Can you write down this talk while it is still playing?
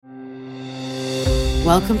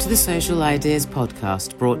Welcome to the Social Ideas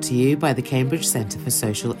podcast, brought to you by the Cambridge Centre for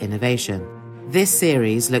Social Innovation. This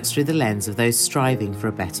series looks through the lens of those striving for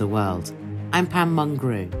a better world. I'm Pam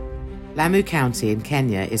Mungru. Lamu County in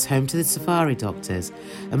Kenya is home to the Safari Doctors,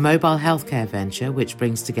 a mobile healthcare venture which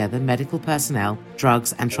brings together medical personnel,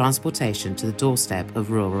 drugs and transportation to the doorstep of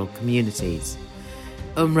rural communities.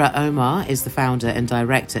 Umra Omar is the founder and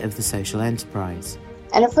director of the social enterprise.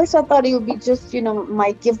 And at first I thought it would be just,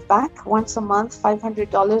 my give back once a month,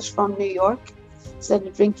 $500 from New York. Instead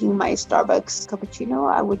of drinking my Starbucks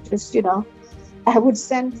cappuccino, I would just, I would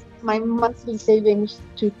send my monthly savings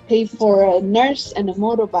to pay for a nurse and a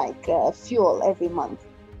motorbike fuel every month.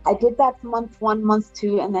 I did that month one, month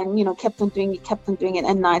two, and then, kept on doing it.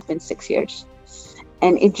 And now it's been 6 years.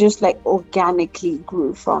 And it just organically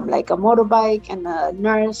grew from a motorbike and a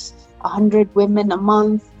nurse, 100 women a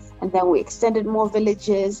month. And then we extended more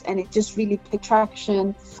villages and it just really picked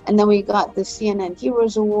traction. And then we got the CNN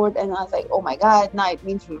Heroes Award. And I was like, oh my God, now it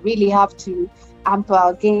means we really have to amp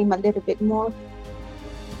our game a little bit more.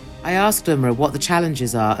 I asked Umra what the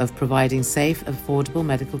challenges are of providing safe, affordable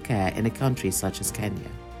medical care in a country such as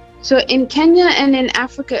Kenya. So in Kenya and in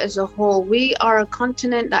Africa as a whole, we are a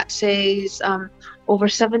continent that says over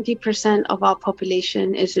 70% of our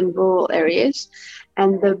population is in rural areas.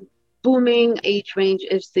 And the booming age range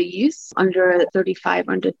is the youth under 35,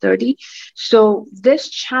 under 30. So this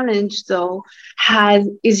challenge, though,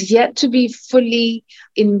 is yet to be fully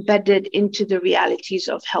embedded into the realities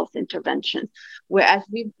of health intervention. Whereas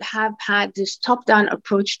we have had this top-down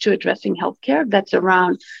approach to addressing healthcare that's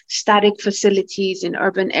around static facilities in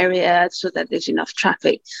urban areas so that there's enough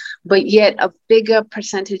traffic, but yet a bigger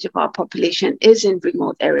percentage of our population is in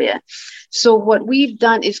remote area. So what we've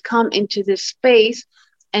done is come into this space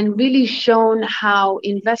and really shown how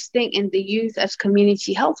investing in the youth as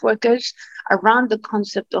community health workers around the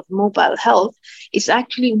concept of mobile health is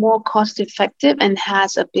actually more cost effective and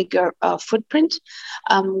has a bigger footprint.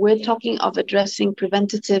 We're talking of addressing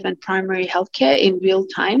preventative and primary healthcare in real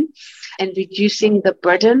time and reducing the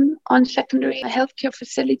burden on secondary healthcare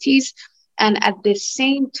facilities. And at the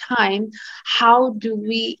same time, how do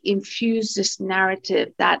we infuse this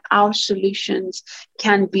narrative that our solutions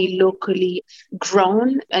can be locally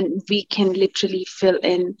grown and we can literally fill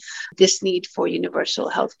in this need for universal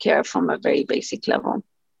healthcare from a very basic level?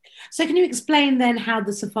 So can you explain then how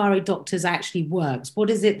the Safari Doctors actually works? What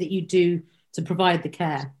is it that you do to provide the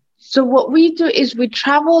care? So what we do is we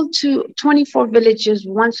travel to 24 villages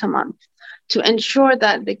once a month to ensure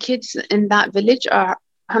that the kids in that village are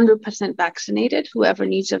 100% vaccinated, whoever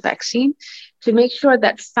needs a vaccine, to make sure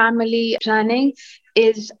that family planning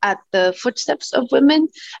is at the footsteps of women,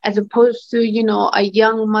 as opposed to, a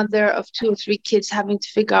young mother of 2 or 3 kids having to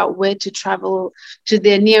figure out where to travel to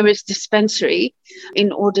their nearest dispensary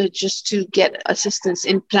in order just to get assistance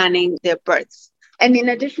in planning their births. And in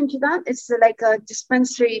addition to that, it's like a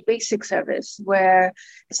dispensary basic service where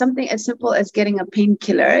something as simple as getting a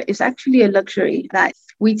painkiller is actually a luxury that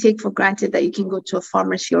we take for granted, that you can go to a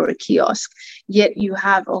pharmacy or a kiosk, yet you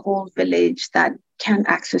have a whole village that can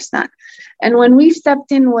access that. And when we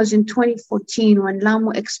stepped in was in 2014, when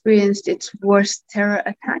Lamu experienced its worst terror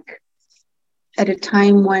attack, at a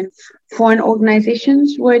time when foreign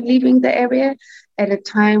organizations were leaving the area, at a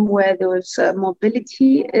time where there was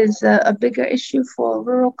mobility is a bigger issue for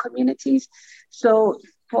rural communities. So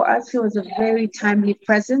for us, it was a very timely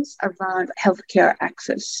presence around healthcare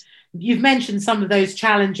access. You've mentioned some of those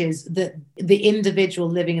challenges that the individual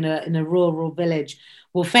living in a rural village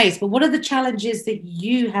will face, but what are the challenges that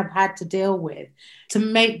you have had to deal with to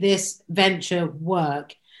make this venture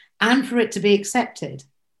work and for it to be accepted?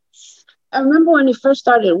 I remember when we first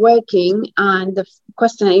started working, and the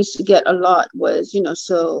question I used to get a lot was,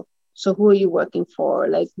 so who are you working for?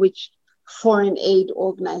 Like, which foreign aid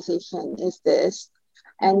organization is this?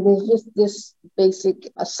 And there's just this basic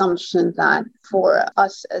assumption that for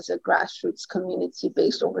us as a grassroots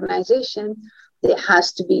community-based organization, there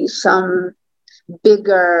has to be some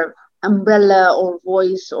bigger umbrella or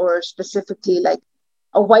voice, or specifically like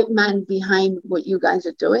a white man behind what you guys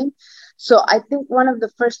are doing. So I think one of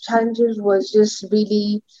the first challenges was just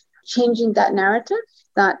really changing that narrative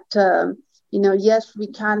that, yes, we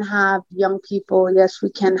can have young people. Yes,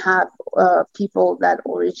 we can have people that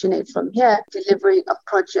originate from here delivering a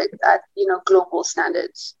project at, global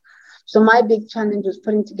standards. So my big challenge was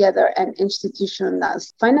putting together an institution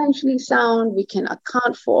that's financially sound. We can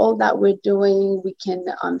account for all that we're doing. We can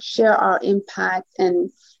share our impact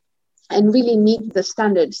and really meet the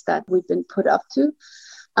standards that we've been put up to.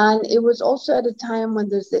 And it was also at a time when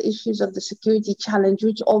there's the issues of the security challenge,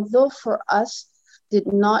 which although for us did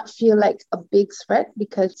not feel like a big threat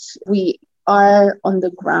because we are on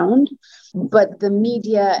the ground, but the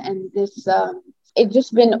media and this, it's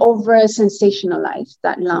just been over sensationalized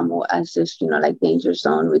that Lamu as this, like danger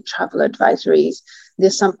zone with travel advisories.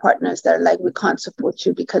 There's some partners that are like, we can't support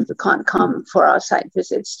you because we can't come for our site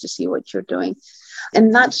visits to see what you're doing.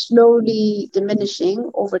 And that's slowly diminishing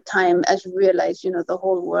over time as we realize, the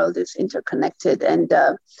whole world is interconnected, and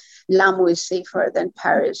Lamu is safer than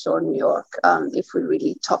Paris or New York, if we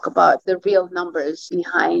really talk about the real numbers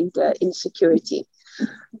behind insecurity.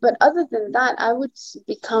 But other than that, I would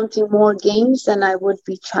be counting more gains than I would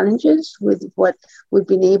be challenges with what we've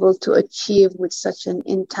been able to achieve with such an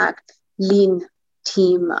intact, lean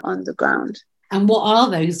team on the ground. And what are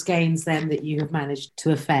those gains then that you have managed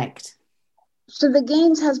to affect? So the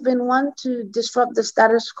gains has been, one, to disrupt the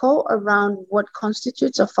status quo around what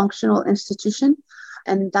constitutes a functional institution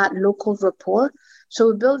and that local rapport.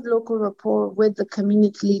 So we build local rapport with the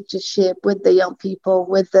community leadership, with the young people,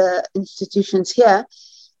 with the institutions here.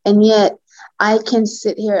 And yet I can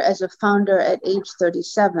sit here as a founder at age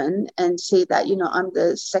 37 and say that, I'm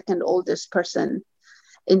the second oldest person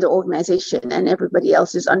in the organization and everybody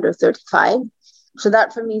else is under 35. So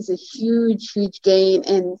that for me is a huge, huge gain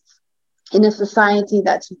in a society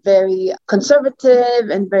that's very conservative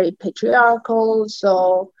and very patriarchal.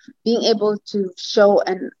 So being able to show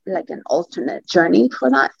an alternate journey for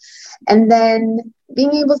that. And then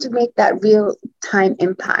being able to make that real time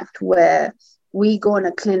impact where we go in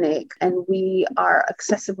a clinic and we are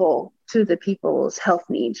accessible to the people's health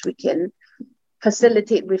needs. We can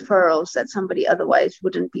facilitate referrals that somebody otherwise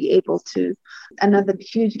wouldn't be able to. Another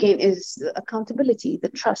huge gain is the accountability, the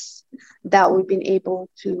trust that we've been able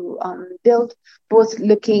to build, both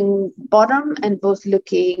looking bottom and both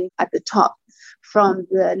looking at the top, from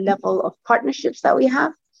the level of partnerships that we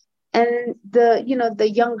have. And the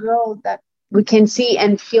young girl that we can see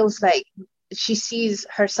and feels like she sees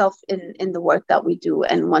herself in the work that we do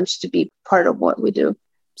and wants to be part of what we do.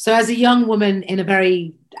 So as a young woman in a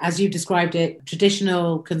very, as you described it,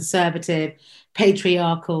 traditional, conservative,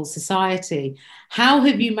 patriarchal society, how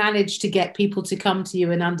have you managed to get people to come to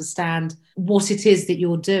you and understand what it is that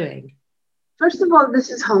you're doing? First of all, this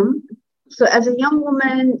is home. So as a young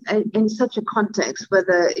woman in such a context,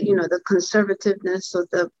 whether, the conservativeness or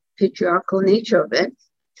the patriarchal nature of it,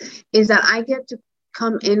 is that I get to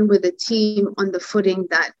come in with a team on the footing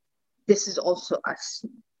that this is also us.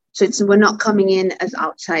 So we're not coming in as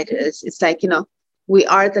outsiders. It's like, we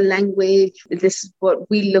are the language. This is what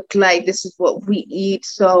we look like. This is what we eat.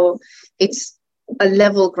 So it's a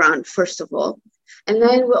level ground, first of all. And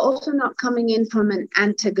then we're also not coming in from an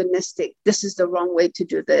antagonistic, this is the wrong way to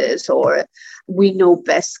do this, or we know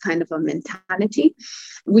best kind of a mentality,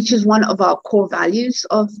 which is one of our core values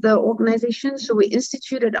of the organization. So we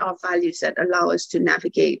instituted our values that allow us to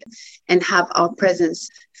navigate and have our presence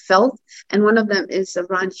felt. And one of them is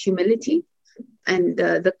around humility and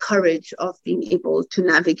the courage of being able to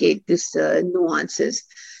navigate these nuances.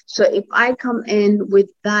 So if I come in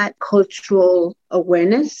with that cultural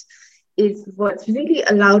awareness, is what's really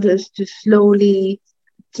allowed us to slowly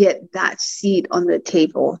get that seat on the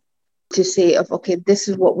table to say, okay, this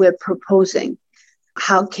is what we're proposing.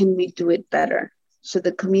 How can we do it better? So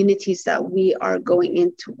the communities that we are going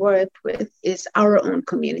in to work with is our own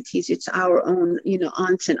communities. It's our own,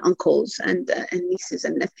 aunts and uncles and nieces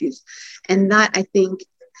and nephews. And that, I think,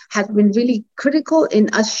 has been really critical in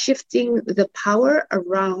us shifting the power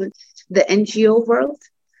around the NGO world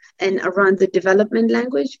and around the development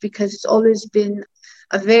language, because it's always been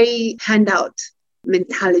a very handout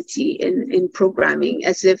mentality in programming,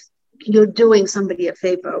 as if you're doing somebody a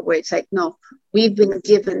favor, where it's like, no, we've been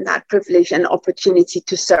given that privilege and opportunity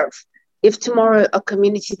to serve. If tomorrow a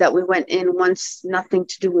community that we went in wants nothing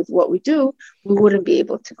to do with what we do, we wouldn't be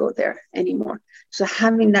able to go there anymore. So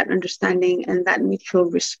having that understanding and that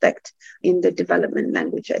mutual respect in the development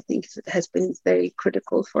language, I think, has been very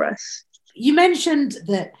critical for us. You mentioned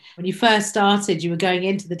that when you first started, you were going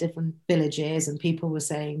into the different villages and people were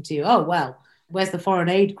saying to you, oh, well, where's the foreign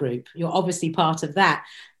aid group? You're obviously part of that.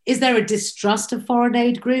 Is there a distrust of foreign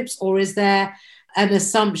aid groups, or is there an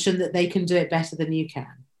assumption that they can do it better than you can?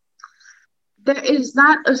 There is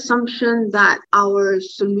that assumption that our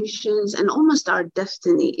solutions and almost our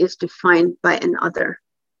destiny is defined by another,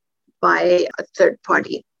 by a third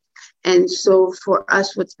party. And so for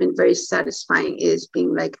us, what's been very satisfying is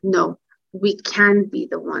being like, no, we can be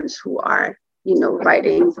the ones who are,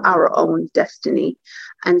 writing our own destiny.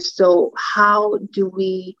 And so how do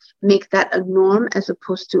we make that a norm as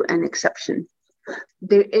opposed to an exception?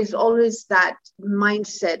 There is always that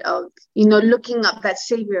mindset of, looking up, that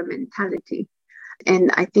savior mentality.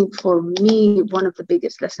 And I think for me, one of the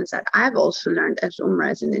biggest lessons that I've also learned as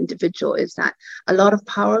Umrah, as an individual, is that a lot of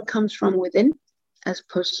power comes from within as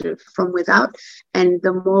opposed to from without. And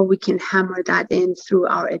the more we can hammer that in through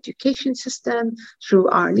our education system, through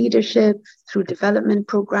our leadership, through development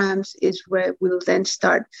programs, is where we'll then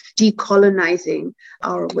start decolonizing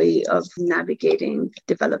our way of navigating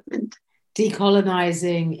development.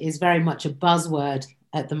 Decolonizing is very much a buzzword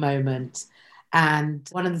at the moment. And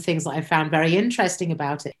one of the things that I found very interesting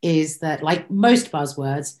about it is that, like most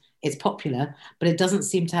buzzwords, it's popular, but it doesn't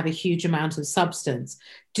seem to have a huge amount of substance.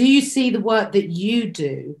 Do you see the work that you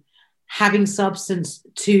do having substance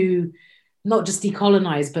to not just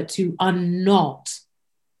decolonize, but to unknot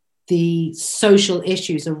the social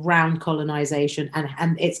issues around colonization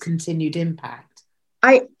and its continued impact?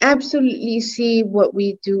 I absolutely see what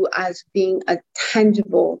we do as being a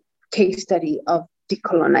tangible case study of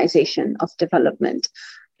decolonization, of development.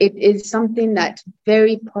 It is something that's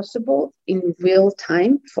very possible in real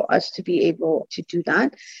time for us to be able to do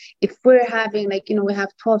that. If we're having, we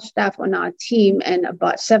have 12 staff on our team, and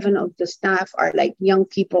about 7 of the staff are like young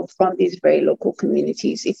people from these very local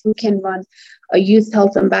communities. If we can run a youth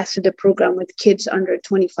health ambassador program with kids under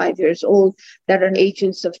 25 years old that are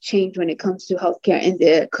agents of change when it comes to healthcare in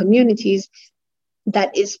their communities,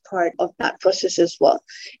 that is part of that process as well.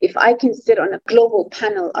 If I can sit on a global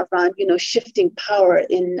panel around, shifting power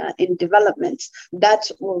in development,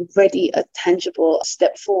 that's already a tangible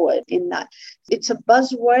step forward in that. It's a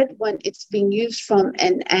buzzword when it's being used from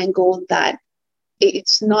an angle that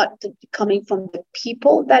it's not coming from the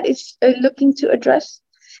people that it's looking to address.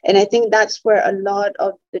 And I think that's where a lot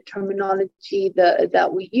of the terminology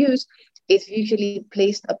that we use is usually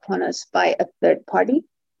placed upon us by a third party.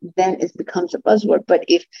 Then it becomes a buzzword. But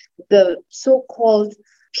if the so-called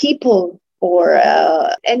people or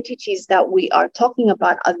entities that we are talking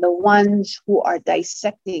about are the ones who are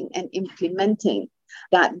dissecting and implementing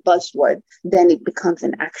that buzzword, then it becomes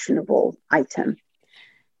an actionable item.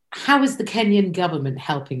 How is the Kenyan government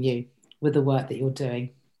helping you with the work that you're doing?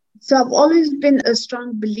 So I've always been a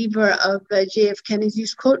strong believer of J.F.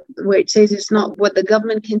 Kennedy's quote, where it says it's not what the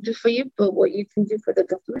government can do for you, but what you can do for the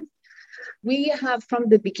government. We have from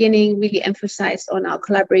the beginning really emphasized on our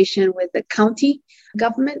collaboration with the county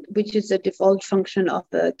government, which is a devolved function of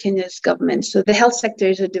Kenya's government. So the health sector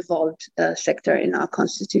is a devolved sector in our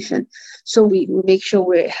constitution. So we make sure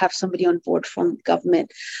we have somebody on board from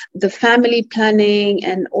government. The family planning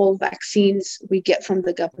and all vaccines we get from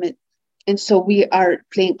the government. And so we are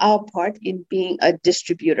playing our part in being a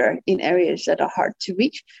distributor in areas that are hard to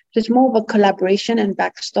reach. So it's more of a collaboration and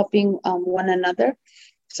backstopping one another.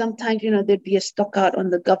 Sometimes, there'd be a stock out on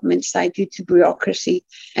the government side due to bureaucracy,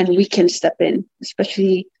 and we can step in,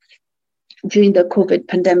 especially during the COVID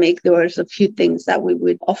pandemic. There was a few things that we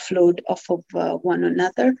would offload off of one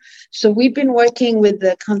another. So we've been working with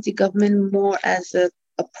the county government more as a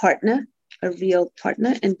partner, a real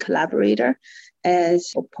partner and collaborator,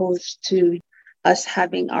 as opposed to us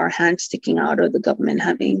having our hands sticking out or the government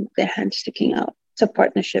having their hands sticking out. It's a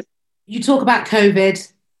partnership. You talk about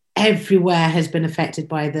COVID. Everywhere has been affected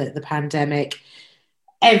by the pandemic.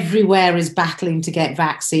 Everywhere is battling to get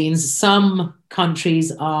vaccines. Some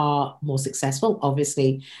countries are more successful,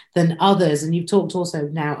 obviously, than others. And you've talked also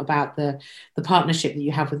now about the partnership that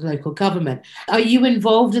you have with local government. Are you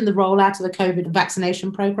involved in the rollout of the COVID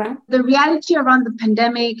vaccination program? The reality around the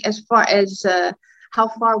pandemic, as far as how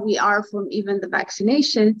far we are from even the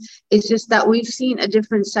vaccination, is just that we've seen a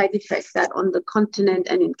different side effect that on the continent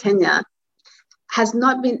and in Kenya has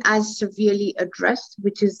not been as severely addressed,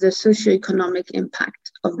 which is the socioeconomic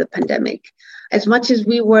impact of the pandemic. As much as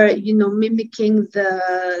we were, mimicking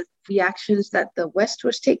the reactions that the West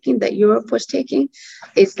was taking, that Europe was taking,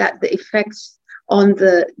 is that the effects on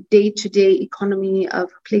the day-to-day economy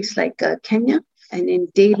of a place like Kenya and in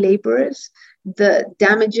day laborers, the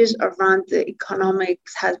damages around the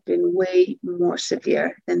economics has been way more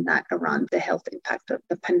severe than that around the health impact of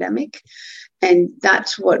the pandemic. And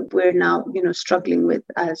that's what we're now, struggling with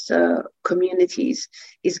as communities,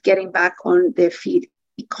 is getting back on their feet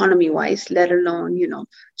economy-wise, let alone,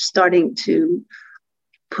 starting to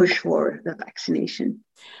push for the vaccination.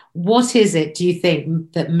 What is it, do you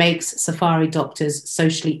think, that makes Safari Doctors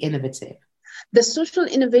socially innovative? The social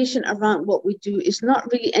innovation around what we do is not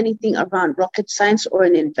really anything around rocket science or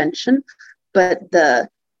an invention, but the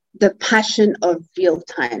passion of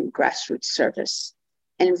real-time grassroots service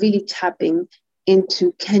and really tapping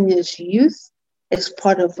into Kenya's youth as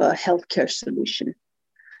part of a healthcare solution.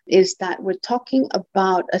 Is that we're talking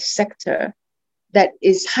about a sector that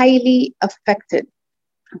is highly affected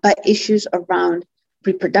by issues around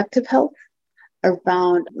reproductive health,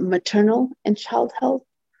 around maternal and child health.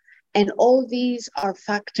 And all these are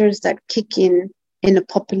factors that kick in a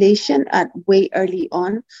population at way early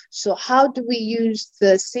on. So how do we use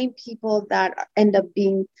the same people that end up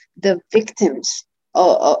being the victims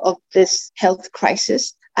of this health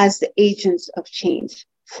crisis as the agents of change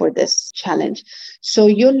for this challenge? So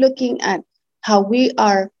you're looking at how we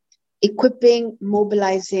are equipping,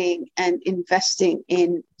 mobilizing, and investing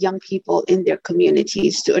in young people in their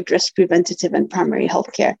communities to address preventative and primary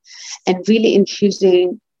healthcare, and really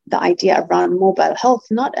infusing the idea around mobile health,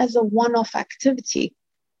 not as a one-off activity,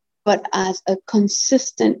 but as a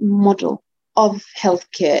consistent model of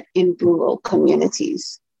healthcare in rural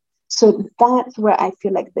communities. So that's where I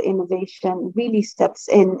feel like the innovation really steps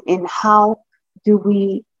in how do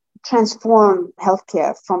we transform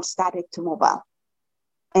healthcare from static to mobile,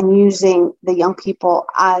 and using the young people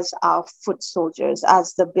as our foot soldiers,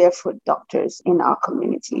 as the barefoot doctors in our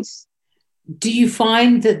communities. Do you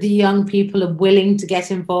find that the young people are willing to get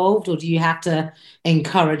involved, or do you have to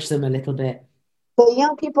encourage them a little bit? The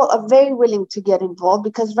young people are very willing to get involved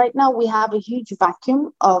because right now we have a huge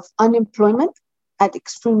vacuum of unemployment at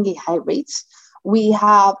extremely high rates. We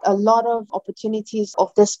have a lot of opportunities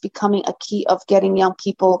of this becoming a key of getting young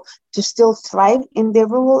people to still thrive in their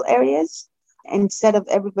rural areas, instead of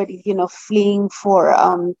everybody, fleeing for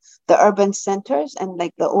the urban centers and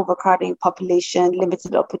like the overcrowding population,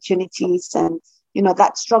 limited opportunities, and,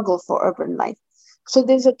 that struggle for urban life. So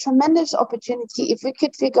there's a tremendous opportunity if we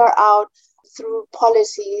could figure out through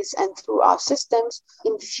policies and through our systems,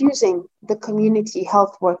 infusing the community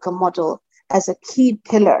health worker model as a key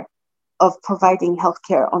pillar of providing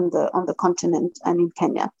healthcare on the continent and in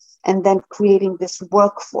Kenya, and then creating this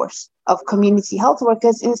workforce of community health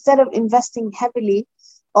workers instead of investing heavily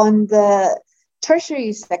on the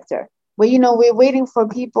tertiary sector, where, we're waiting for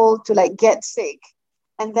people to get sick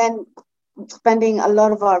and then spending a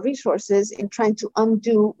lot of our resources in trying to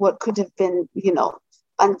undo what could have been,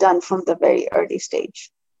 undone from the very early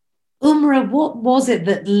stage. Umra, what was it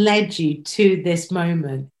that led you to this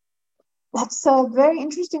moment? That's a very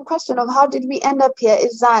interesting question of how did we end up here,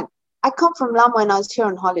 is that I come from Lamu and I was here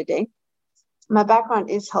on holiday. My background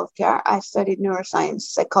is healthcare. I studied neuroscience,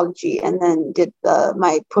 psychology, and then did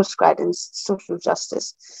my postgrad in social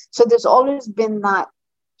justice. So there's always been that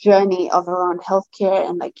journey of around healthcare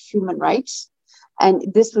and human rights. And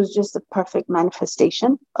this was just the perfect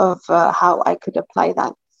manifestation of how I could apply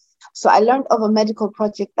that. So I learned of a medical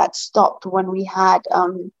project that stopped when we had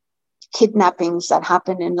kidnappings that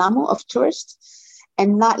happened in Lamu of tourists.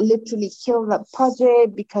 And that literally killed that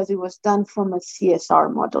project because it was done from a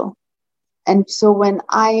CSR model. And so when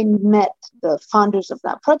I met the founders of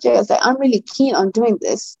that project, I was like, I'm really keen on doing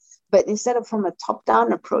this, but instead of from a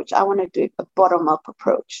top-down approach, I want to do a bottom-up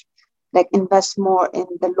approach, invest more in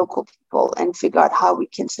the local people and figure out how we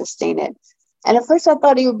can sustain it. And at first I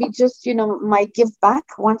thought it would be just, my give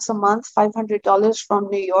back once a month, $500 from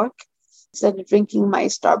New York. Instead of drinking my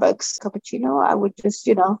Starbucks cappuccino, I would just,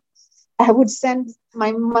 I would send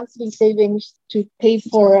my monthly savings to pay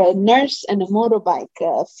for a nurse and a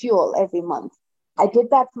motorbike fuel every month. I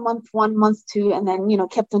did that month 1, month 2, and then,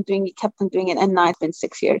 kept on doing it. And now it's been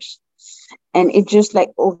 6 years. And it just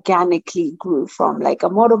organically grew from a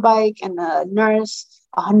motorbike and a nurse,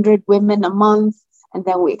 100 women a month. And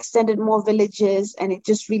then we extended more villages and it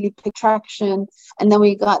just really picked traction. And then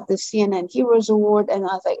we got the CNN Heroes Award. And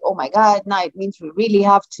I was like, oh my God, now it means we really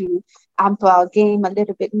have to amp our game a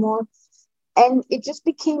little bit more. And it just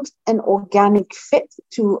became an organic fit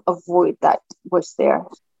to a void that was there.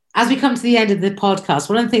 As we come to the end of the podcast,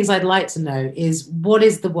 one of the things I'd like to know is what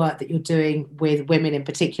is the work that you're doing with women in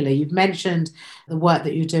particular? You've mentioned the work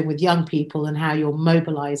that you're doing with young people and how you're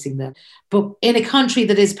mobilizing them. But in a country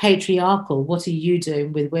that is patriarchal, what are you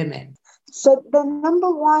doing with women? So the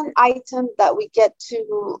number one item that we get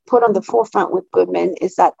to put on the forefront with women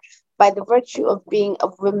is that by the virtue of being a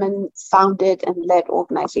women-founded and led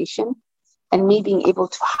organization and me being able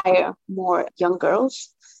to hire more young girls,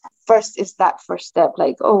 first is that first step,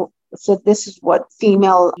 so this is what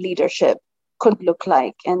female leadership could look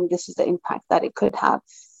like, and this is the impact that it could have.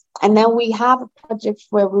 And then we have projects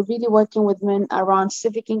where we're really working with men around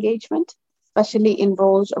civic engagement, especially in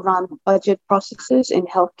roles around budget processes in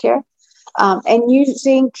healthcare, and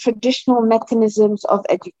using traditional mechanisms of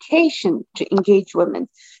education to engage women.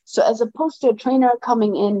 So as opposed to a trainer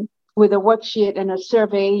coming in with a worksheet and a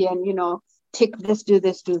survey and, tick this, do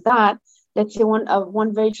that, let's say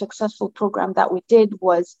one very successful program that we did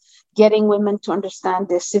was getting women to understand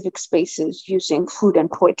their civic spaces using food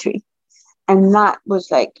and poetry. And that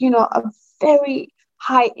was a very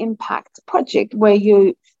high impact project where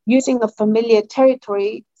you're using a familiar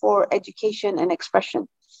territory for education and expression.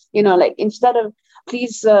 Like instead of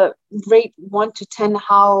please rate 1 to 10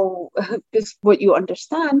 how this what you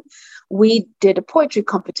understand, we did a poetry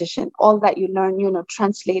competition. All that you learn,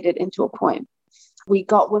 translated into a poem. We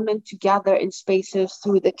got women together in spaces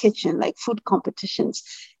through the kitchen, like food competitions,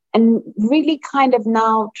 and really kind of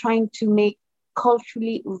now trying to make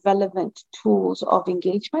culturally relevant tools of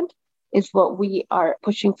engagement is what we are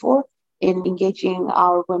pushing for in engaging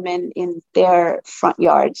our women in their front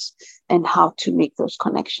yards and how to make those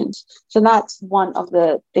connections. So that's one of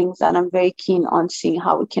the things that I'm very keen on seeing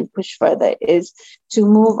how we can push further, is to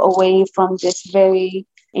move away from this very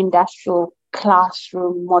industrial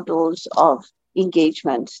classroom models of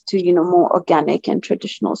engagement to, more organic and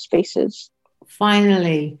traditional spaces.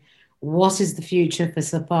 Finally, what is the future for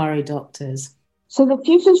Safari Doctors? So the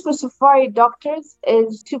futures for Safari Doctors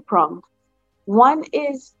is two-pronged. One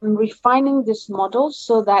is refining this model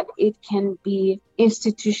so that it can be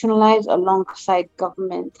institutionalized alongside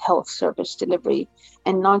government health service delivery,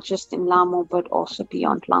 and not just in LAMO, but also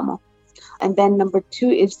beyond LAMO. And then number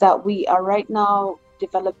two is that we are right now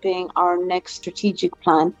developing our next strategic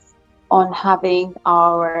plan on having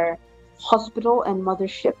our hospital and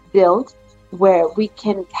mothership build, where we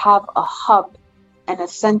can have a hub and a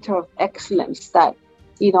center of excellence that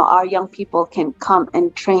our young people can come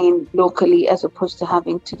and train locally, as opposed to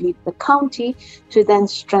having to leave the county, to then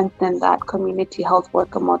strengthen that community health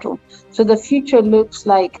worker model. So the future looks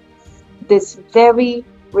like this very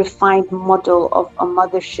refined model of a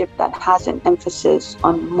mothership that has an emphasis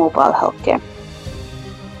on mobile healthcare.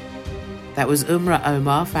 That was Umra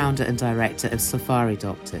Omar, founder and director of Safari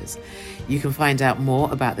Doctors. You can find out more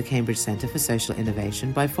about the Cambridge Centre for Social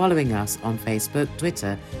Innovation by following us on Facebook,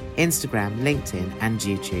 Twitter, Instagram, LinkedIn and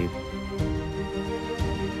YouTube.